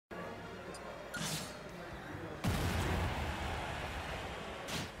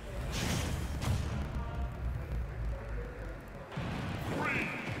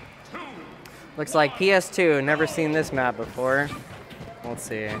Looks like PS2. Never seen this map before. Let's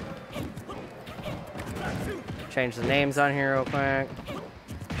see. Change the names on here real quick.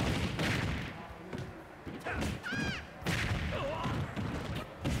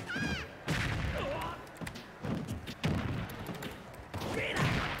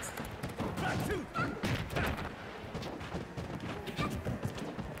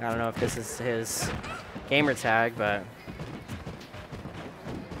 I don't know if this is his gamer tag, but...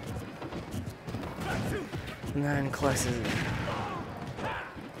 And then Cless is...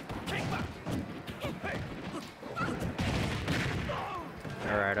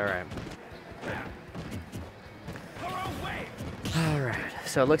 Alright. Alright,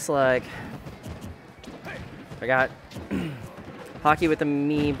 so it looks like... I got Haki with the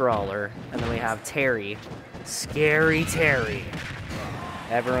me Brawler, and then we have Terry. Scary Terry.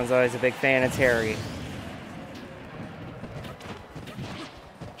 Everyone's always a big fan of Terry.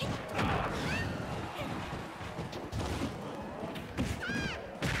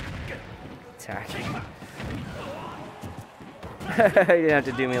 Attacking. You didn't have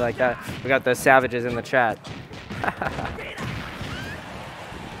to do me like that. We got the savages in the chat.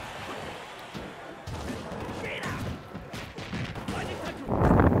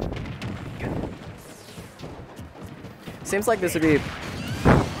 Seems like this would be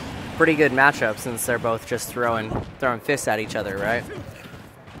pretty good matchup since they're both just throwing fists at each other, right?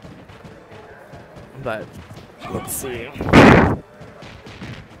 But let's see.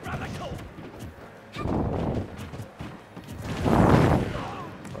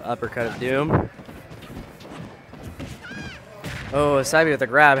 Uppercut of Doom. Oh, Sabi with the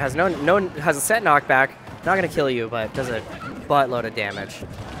grab has has a set knockback. Not gonna kill you, but does a buttload of damage.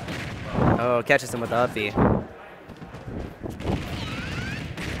 Oh, catches him with the up B.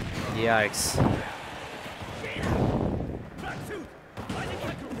 Yikes.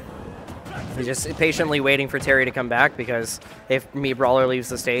 He's just patiently waiting for Terry to come back because if me Brawler leaves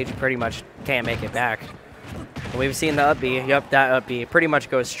the stage, he pretty much can't make it back. And we've seen the up B. Yep, that up B pretty much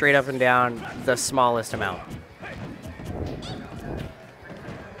goes straight up and down the smallest amount.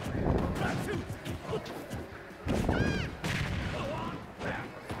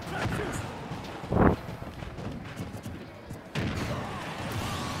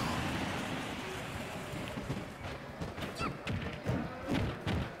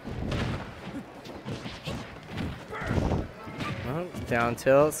 Down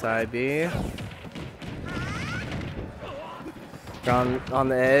tilt, side B. Down on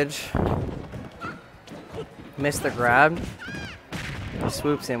the edge. Missed the grab. He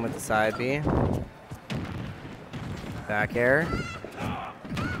swoops in with the side B. Back air.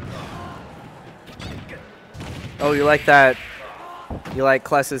 Oh, you like that? You like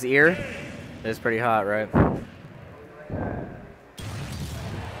Cless's ear? It's pretty hot, right?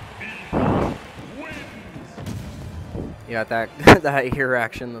 You got that that ear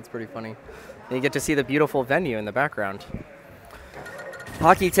action. That's pretty funny. And you get to see the beautiful venue in the background.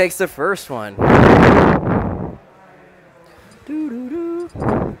 Haki takes the first one.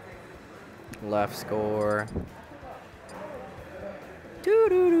 Left score.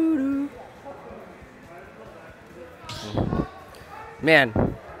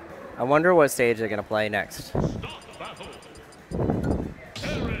 Man, I wonder what stage they're gonna play next.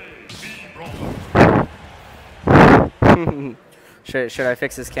 Should I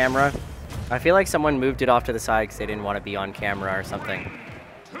fix this camera? I feel like someone moved it off to the side because they didn't want to be on camera or something.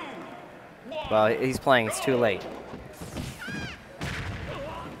 Well, he's playing. It's too late.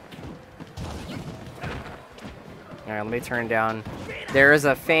 All right, let me turn down. There is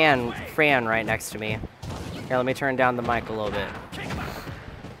a fan right next to me. Here, let me turn down the mic a little bit.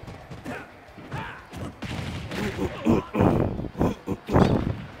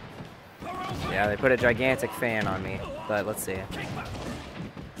 Yeah, they put a gigantic fan on me, but let's see.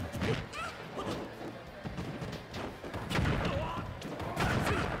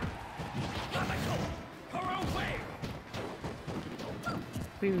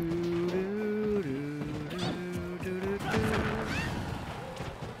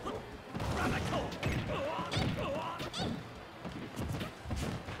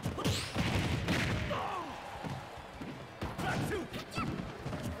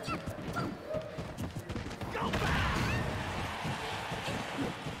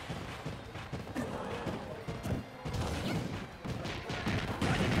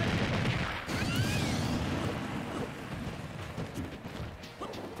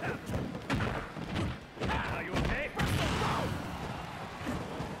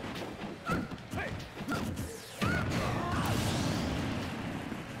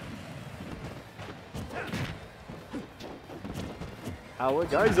 Our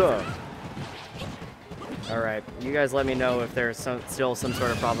guys are. All right, you guys let me know if there's still some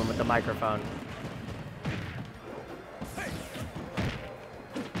sort of problem with the microphone.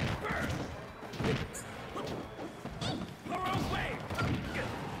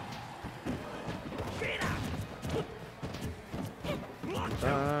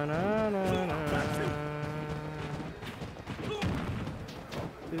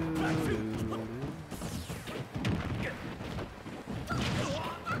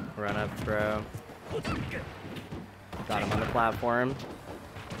 Run up throw. Got him on the platform.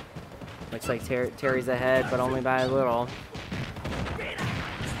 Looks like Terry's ahead, but only by a little.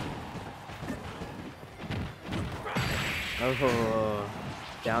 Oh,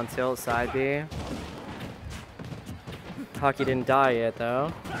 down tilt, side B. Haki didn't die yet,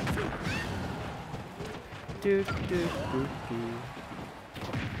 though. Do, do, do, do.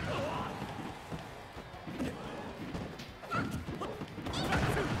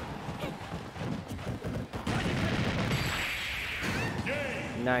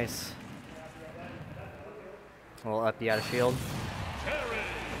 Nice. A little up, out of shield.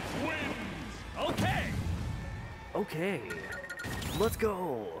 Okay. Okay. Let's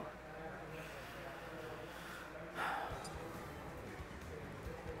go.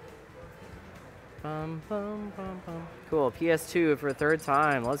 Bum, bum, bum, bum. Cool. PS2 for a third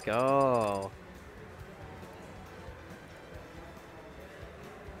time. Let's go.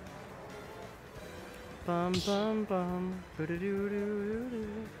 Bum bum bum. Do do do do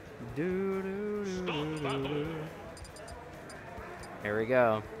do do do do. Here we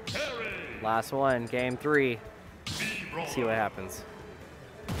go. Last one. Game 3. See what happens.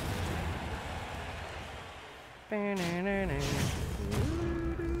 All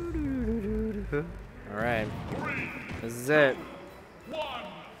right. This is it. 1,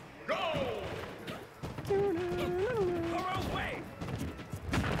 go.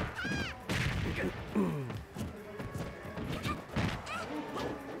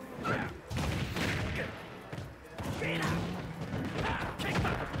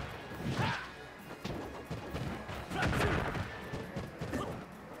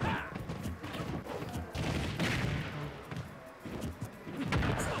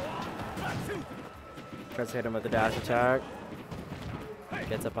 Tries to hit him with the dash attack.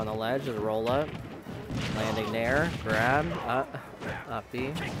 Gets up on the ledge, a roll up. Landing there, grab, up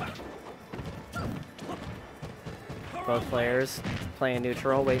B. Both players playing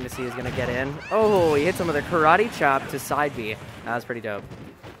neutral, waiting to see who's gonna get in. Oh, he hits him with a karate chop to side B. That was pretty dope.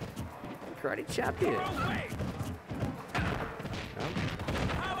 Karate chop, dude.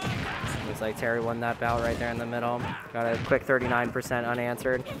 Looks like Terry won that bout right there in the middle. Got a quick 39%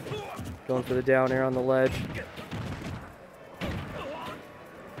 unanswered. Going for the down air on the ledge.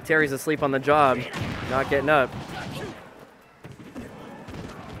 Terry's asleep on the job, not getting up.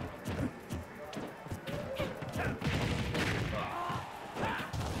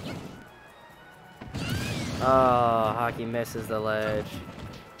 Oh, Haki misses the ledge.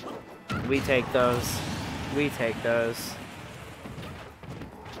 We take those. We take those.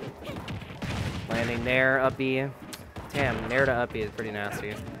 Landing there, up B. Damn, nair to up B is pretty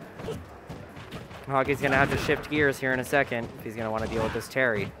nasty. Haki's gonna have to shift gears here in a second if he's gonna want to deal with this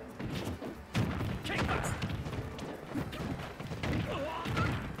Terry.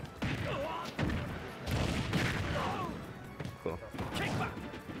 Cool.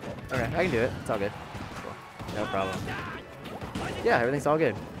 Okay, I can do it. It's all good. Cool. No problem. Yeah, everything's all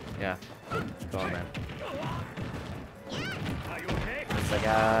good. Yeah. Go on, man. Looks like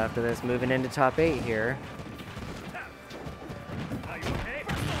after this, moving into top 8 here.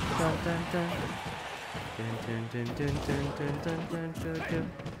 Dun, dun, dun. Dun, dun, dun, dun, dun, dun, dun, dun, dun.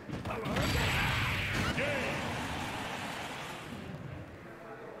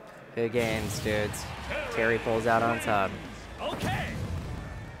 Good games, dudes. Terry pulls out on top.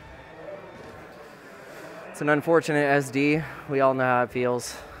 It's an unfortunate SD. We all know how it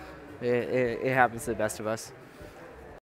feels. It happens to the best of us.